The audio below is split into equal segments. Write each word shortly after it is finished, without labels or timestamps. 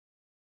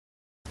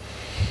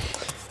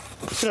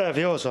G'day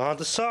viewers, I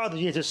decided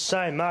to use the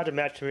same motor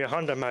mount from your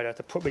Honda motor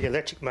to put my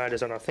electric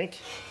motors on, I think.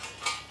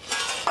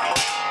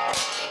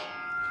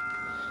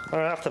 I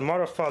have to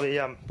modify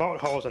the bolt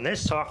holes on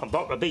this so I can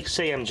bolt the big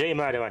CMG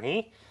motor on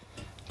here.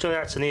 Drill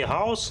out some new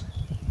holes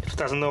if it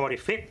doesn't already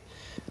fit.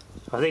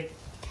 I think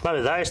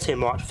maybe those two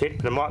might fit,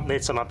 but it might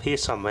need some up here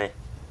somewhere.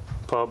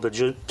 Probably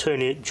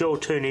dual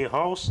two new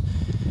holes.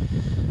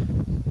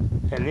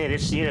 And then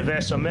this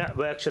universal mount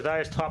works with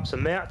those types of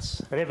mounts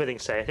and everything,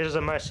 so this is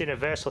the most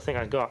universal thing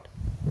I got.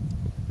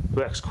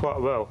 Works quite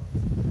well.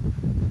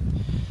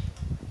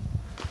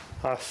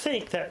 I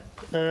think that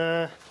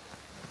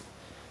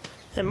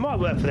it might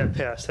work for that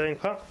power steering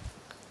part.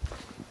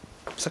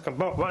 So I can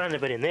bolt one end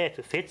of it in there if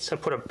it fits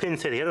and put a pin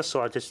through the other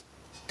side, just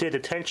do the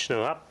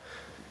tensioner up.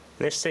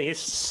 And this thing is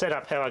set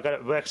up how I got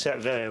it, works out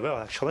very well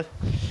actually,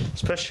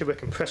 especially with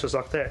compressors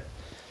like that.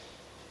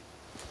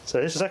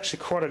 So this is actually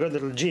quite a good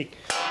little jig.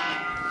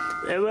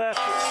 It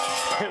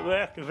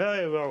worked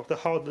very well to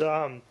hold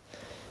the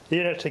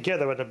unit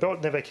together when the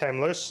belt never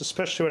came loose,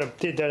 especially when I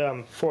did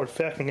that Ford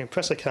Falcon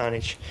compressor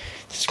carnage.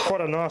 It's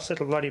quite a nice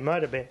little bloody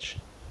motor bench.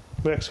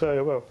 Works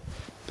very well.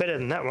 Better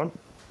than that one.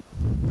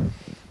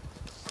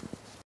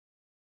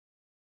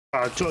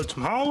 I drilled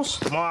some holes.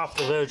 I might have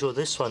to re-drill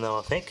this one though,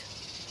 I think.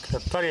 The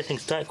bloody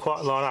things don't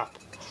quite line up.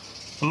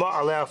 I might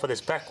allow for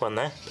this back one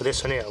though, but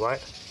this one here I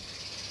won't.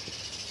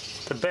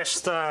 The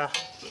best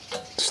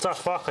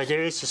stuff I could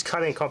use is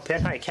cutting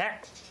compound. Hey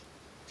cat,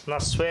 and I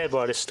swear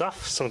by this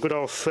stuff. Some good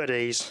old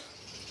Freddies.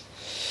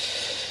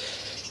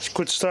 It's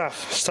good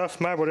stuff.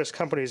 Stuff made by this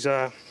company's,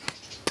 you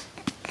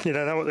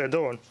know what they're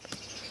doing.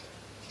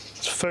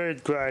 It's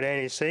food grade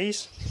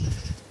anti-seize.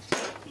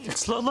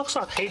 It looks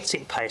like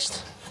heatsink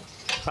paste.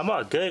 I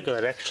might Google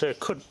it actually.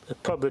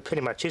 It probably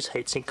pretty much is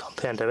heatsink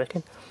compound, I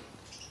reckon.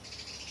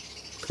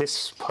 But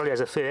this probably has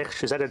a few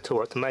extras added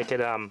to it to make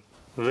it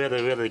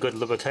really good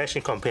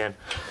lubrication compound,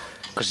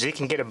 because you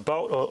can get a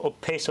bolt or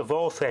piece of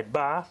oil thread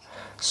bar,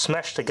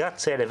 smash the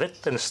guts out of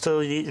it, and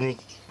still you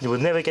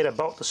would never get a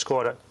bolt to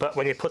squat it. But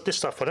when you put this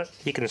stuff on it,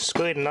 you can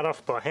screw the nut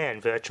off by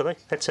hand virtually.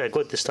 That's how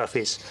good this stuff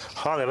is.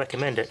 Highly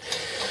recommend it.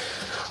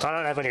 I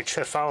don't have any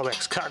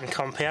Trifolex cutting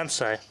compound,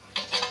 so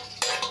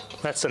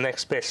that's the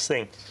next best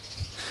thing.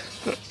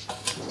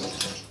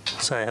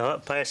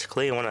 So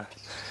basically you want to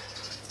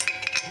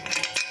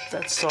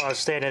that size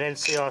standard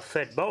NCI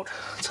thread bolt.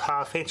 It's a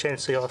 1/2 inch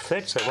NCI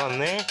thread, so one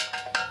there.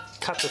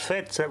 Cut the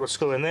thread so that will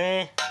screw in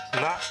there.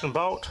 Nut and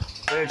bolt.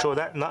 Re-draw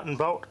that nut and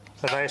bolt,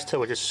 and those two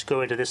will just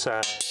screw into this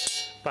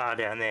bar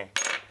down there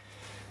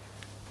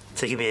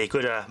to give me a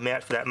good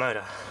mount for that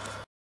motor.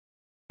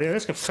 Yeah,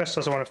 this compressor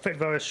doesn't want to fit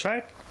very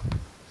straight.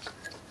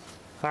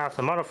 I have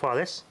to modify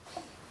this.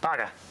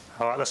 Bugger.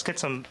 Alright, let's get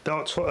some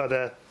belts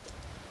to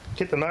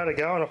get the motor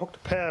going. I'll hook the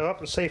power up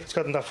and see if it's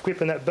got enough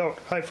grip in that belt.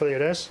 Hopefully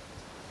it has.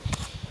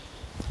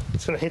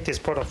 It's going to hit this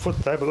bottom foot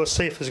though, but let's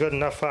see if it's got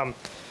enough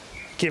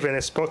give in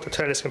this belt to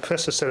turn this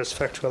compressor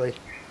satisfactorily.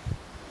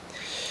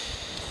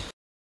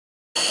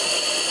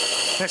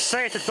 Let's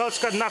see if the belt's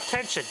got enough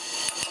tension.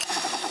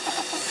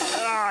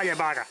 Ah, you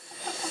bugger.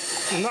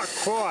 Not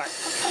quite.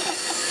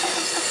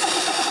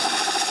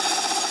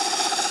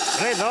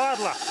 I need an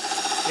idler.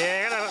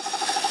 Yeah,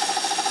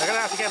 I'm going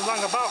to have to get a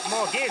longer bolt,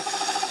 more give.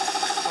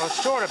 I was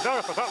short a belt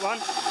if I got one.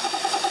 I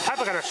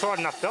hope I got a short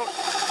enough belt.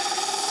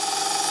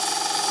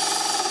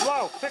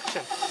 Whoa,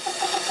 friction.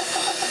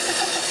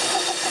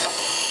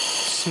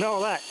 Smell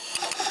that.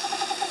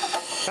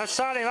 That's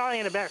starting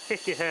only at about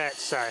 50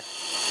 hertz, so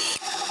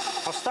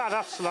I'll start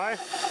off slow.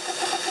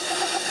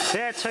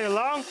 They're too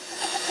long,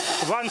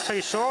 one's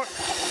too short.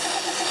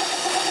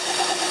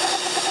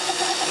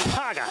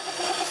 Bugger.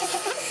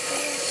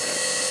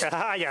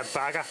 Ah, you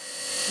bugger.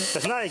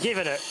 There's no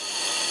giving it.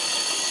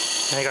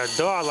 I got a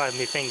dial over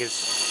my fingers.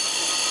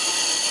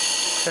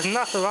 There's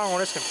nothing wrong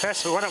with this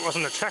compressor. When it was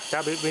on the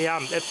tractor,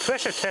 it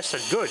pressure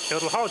tested good.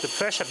 It'll hold the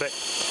pressure, but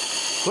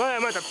when I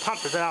went to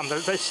pump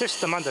the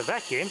system under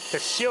vacuum, the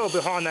seal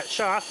behind that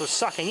shaft was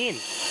sucking in.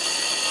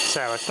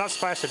 So it's not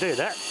supposed to do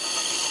that.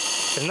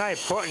 There's no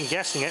point in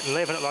gassing it and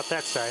leaving it like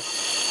that, so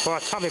by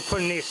the time we put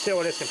a new seal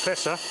with this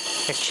compressor,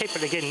 it's cheaper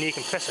to get a new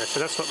compressor, so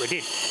that's what we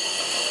did.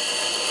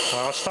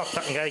 Well, I'll stop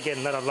that and go get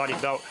another bloody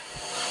belt.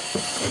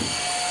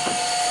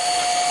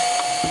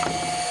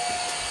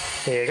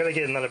 Yeah, gotta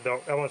get another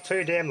belt. That one's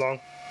too damn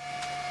long.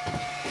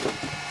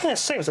 Yeah, it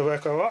seems to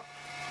work alright.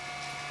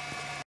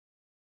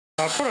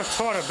 I put a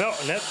tighter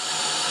belt in it.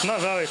 It's not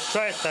very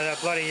straight though,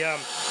 that bloody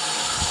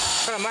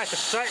trying to make a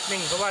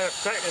straightening the way of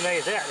straightening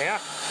these out now.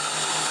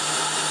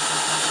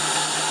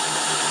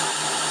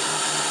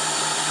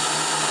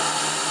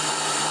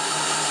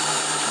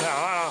 No,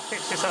 I'll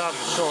fix this up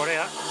and sort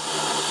out.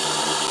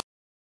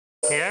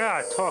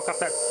 Yeah, I torque up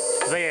that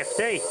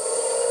VFD.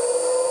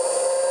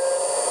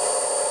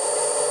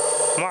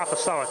 I might have to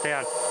slow it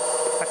down.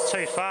 That's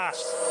too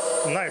fast.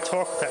 No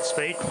torque at that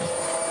speed.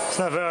 It's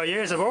not very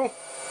usable.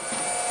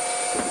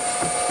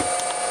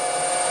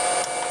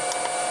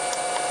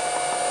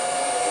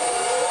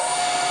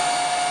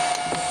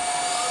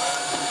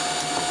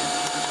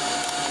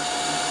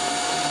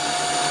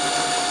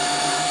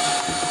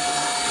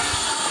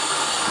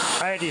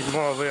 is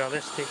more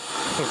realistic.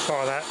 We'll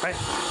try that, eh?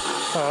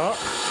 Alright.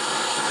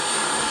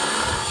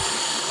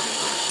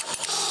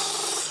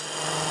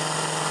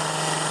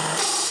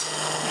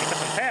 Got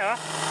some power.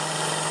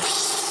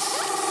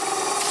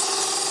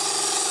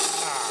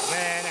 Ah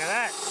man, look at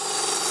that.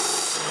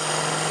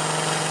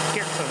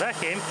 Getting some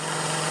vacuum.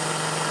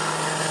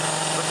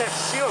 But that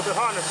seal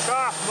behind the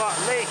shaft might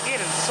leak in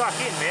and suck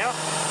in now.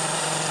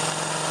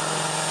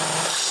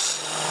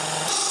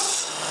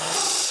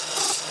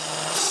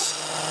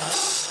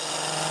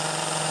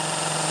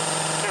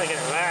 Get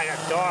a rag,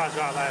 that dies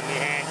right there in my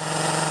hand.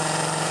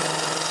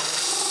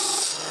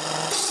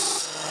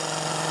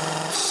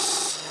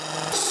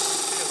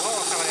 Bit of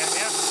oil coming out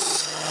now.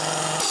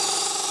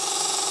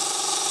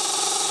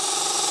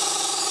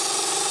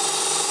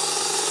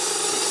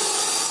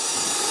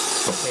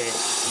 Yeah.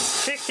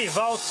 60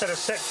 volts at a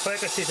set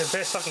frequency is the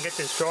best I can get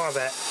this drive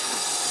at.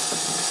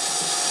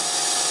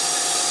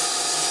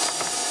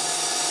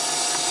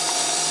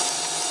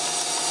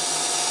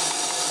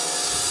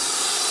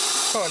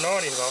 Oh,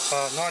 90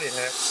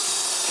 hertz.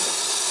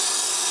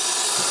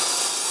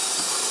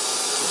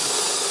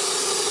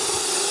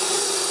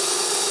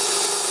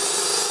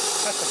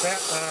 That's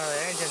about the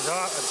engine's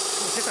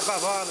just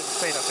above idling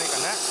speed, I think,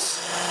 on that.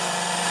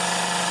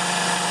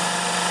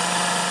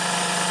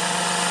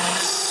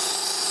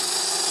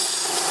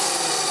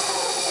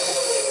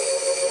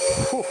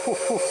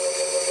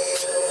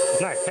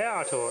 There's no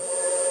power to it.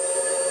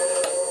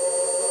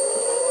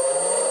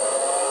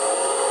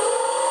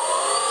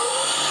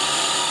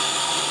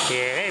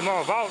 Yeah, need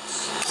more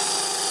volts.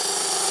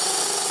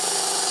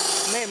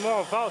 Need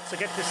more volts to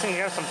get this thing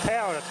to have some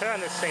power to turn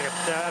this thing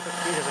if it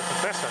uses a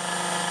compressor.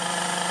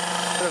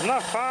 But it's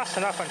not fast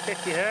enough on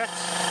 50 hertz.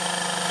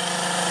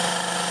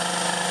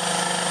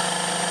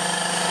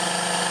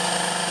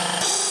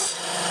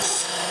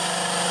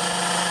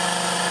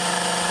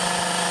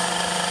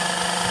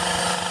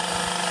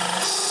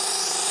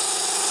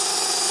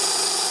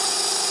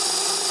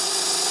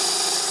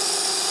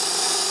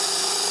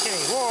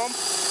 Getting warm.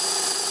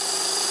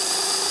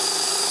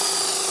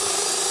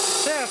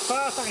 See how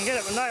fast I can get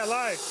it with no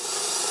load.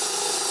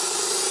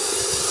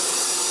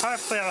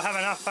 Hopefully I'll have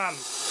enough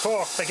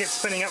torque to get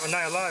spinning up with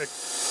no load.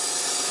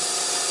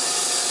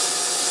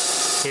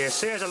 Yeah, as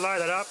soon as I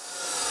load it up,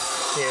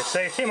 yeah,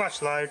 see, too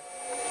much load.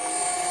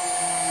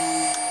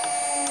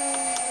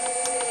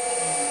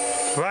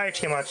 Way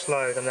too much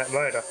load on that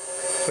motor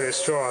for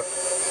this drive.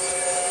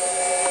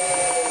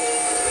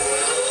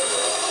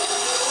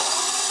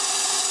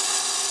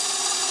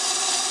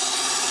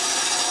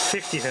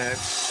 .50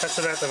 hertz, that's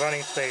about the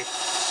running speed.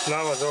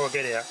 Slow as all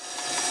get out.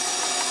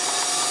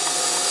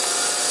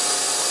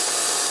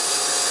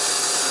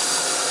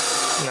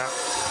 No,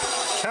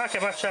 can't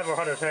get much over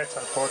 100 hertz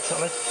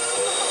unfortunately.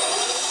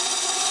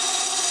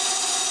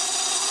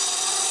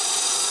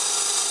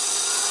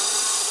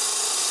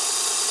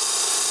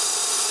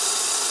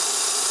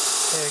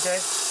 There we go.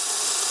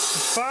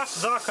 As fast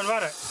as I can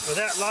run it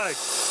without load.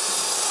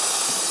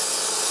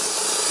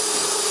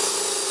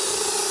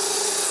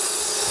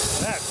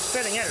 That's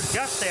spitting out its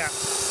guts out.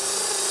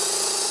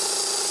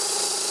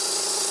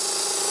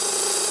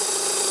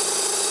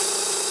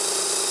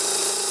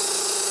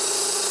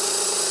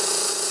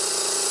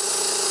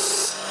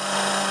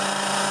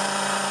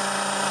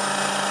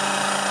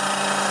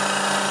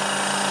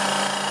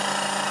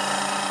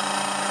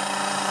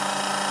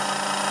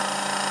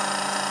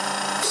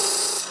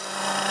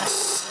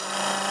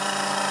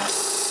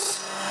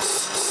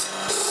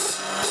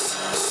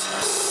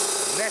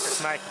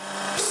 It's making.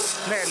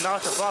 Made a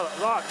nice violet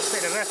light to see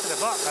the rest of the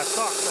box. That's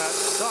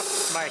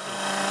it's making.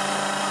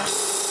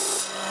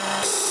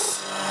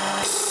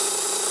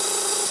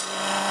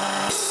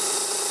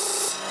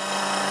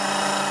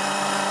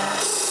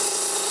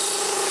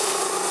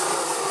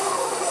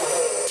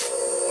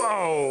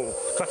 Whoa,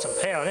 got some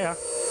power now.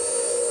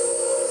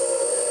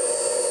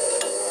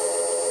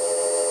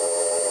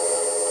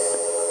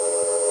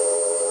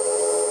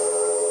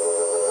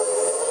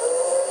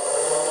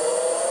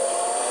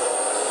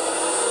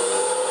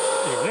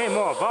 Need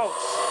more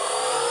volts.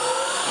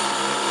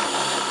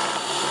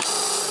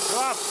 The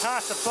drive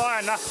can't supply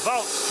enough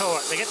volts to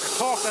it to get the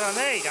torque that I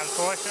need,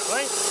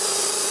 unfortunately.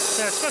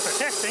 So it's good for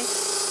testing.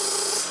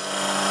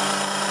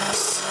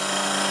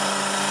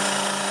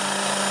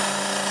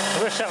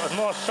 I wish that was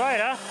more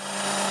straighter.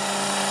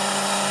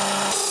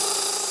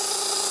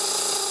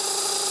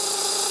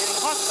 Getting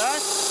hot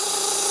though.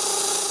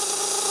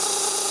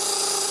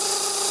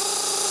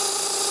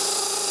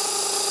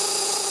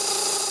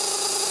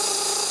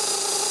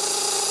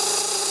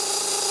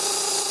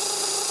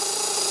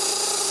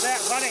 That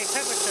running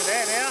temperature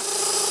there now.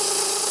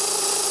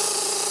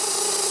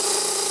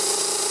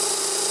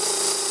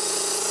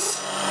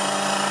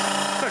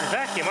 Good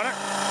vacuum on it.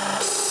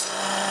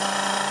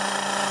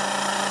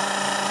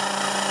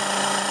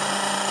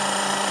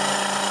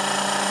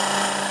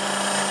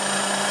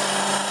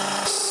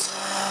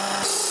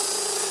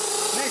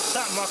 Need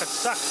something I could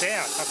suck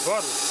down, a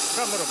bottle.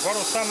 Got a little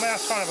bottle somewhere, I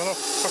was trying to have a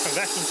look if I can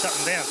vacuum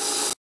something down.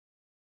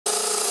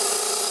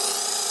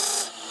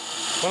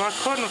 Well, I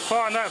couldn't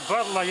find that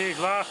bottle I used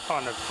last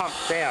time to pump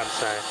down,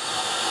 so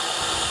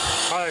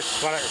I just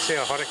wanted to see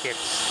how hot it gets.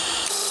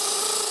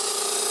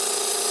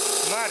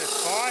 The motor's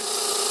fine.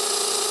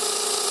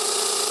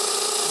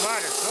 The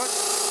motor's good.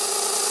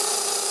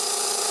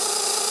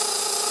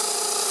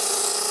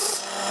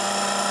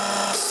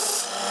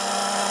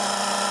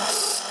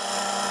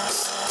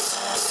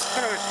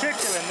 Kind of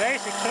restrictive in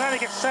these, you can only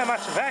get so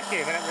much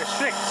vacuum and it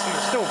restricts and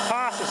it still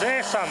passes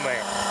air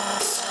somewhere.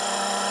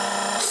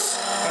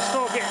 I'm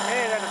still getting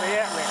air out of the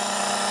outlet.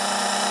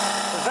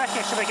 The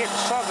vacuum should be getting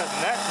stronger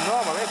than that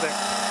normally, but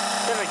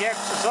then again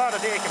it's designed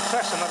to be a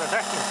compressor, not a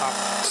vacuum pump.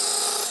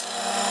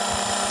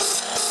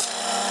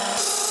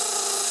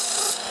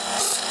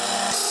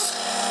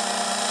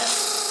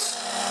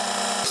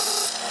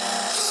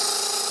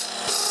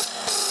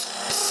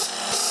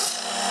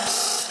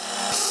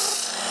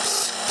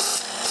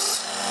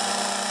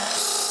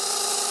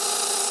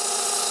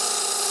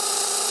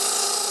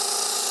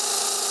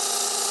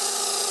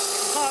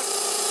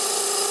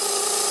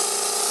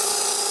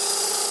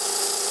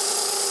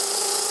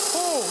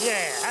 Oh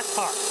yeah, that's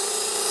hot.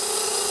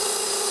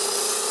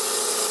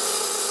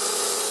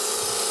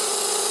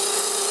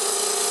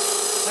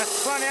 That's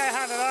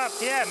 2800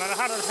 RPM and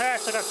 100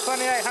 hertz at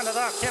 2800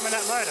 RPM in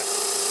that motor.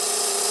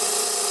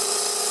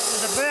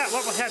 It's about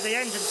what we had the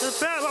engine. It's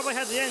about what we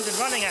had the engine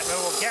running at when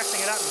we were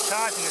gassing it up and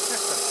charging the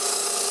system.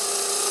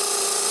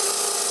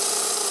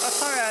 I'll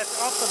tell you it's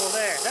optimal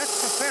there. That's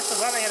the compressor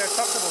running at its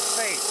optimal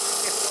speed.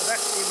 It's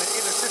actually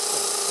in the system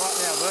right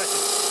now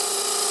working.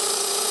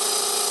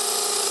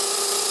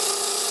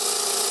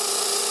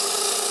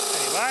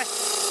 Anyway,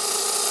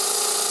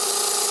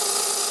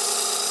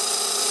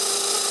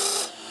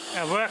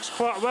 it works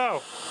quite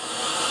well.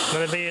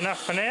 That'll be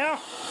enough for now.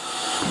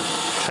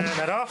 Turn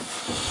that off.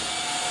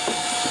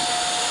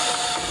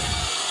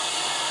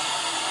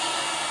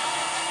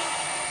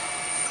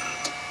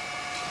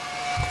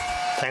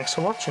 Thanks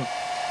for watching.